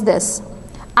about it is this.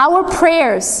 Our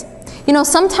prayers, you know,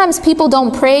 sometimes people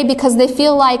don't pray because they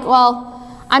feel like, well,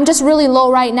 I'm just really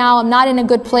low right now, I'm not in a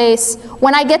good place.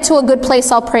 When I get to a good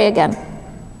place, I'll pray again.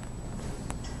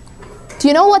 Do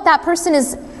you know what that person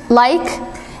is like?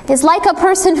 It's like a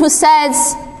person who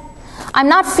says, I'm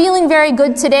not feeling very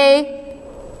good today,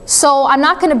 so I'm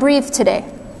not going to breathe today.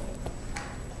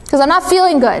 Because I'm not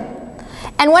feeling good.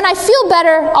 And when I feel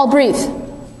better, I'll breathe.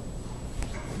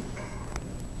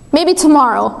 Maybe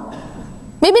tomorrow.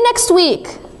 Maybe next week.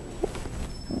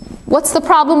 What's the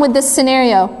problem with this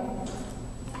scenario?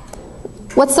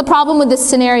 What's the problem with this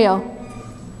scenario?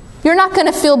 You're not going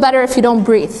to feel better if you don't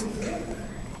breathe.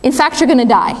 In fact, you're going to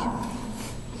die.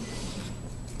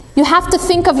 You have to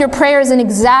think of your prayers in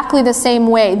exactly the same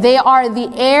way. They are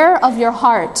the air of your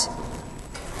heart.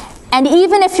 And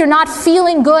even if you're not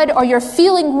feeling good or you're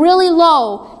feeling really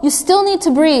low, you still need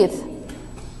to breathe.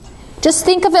 Just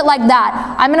think of it like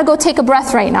that. I'm going to go take a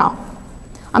breath right now.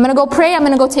 I'm going to go pray, I'm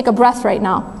going to go take a breath right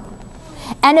now.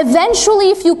 And eventually,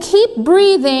 if you keep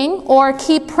breathing or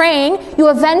keep praying, you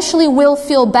eventually will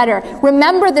feel better.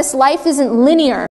 Remember, this life isn't linear.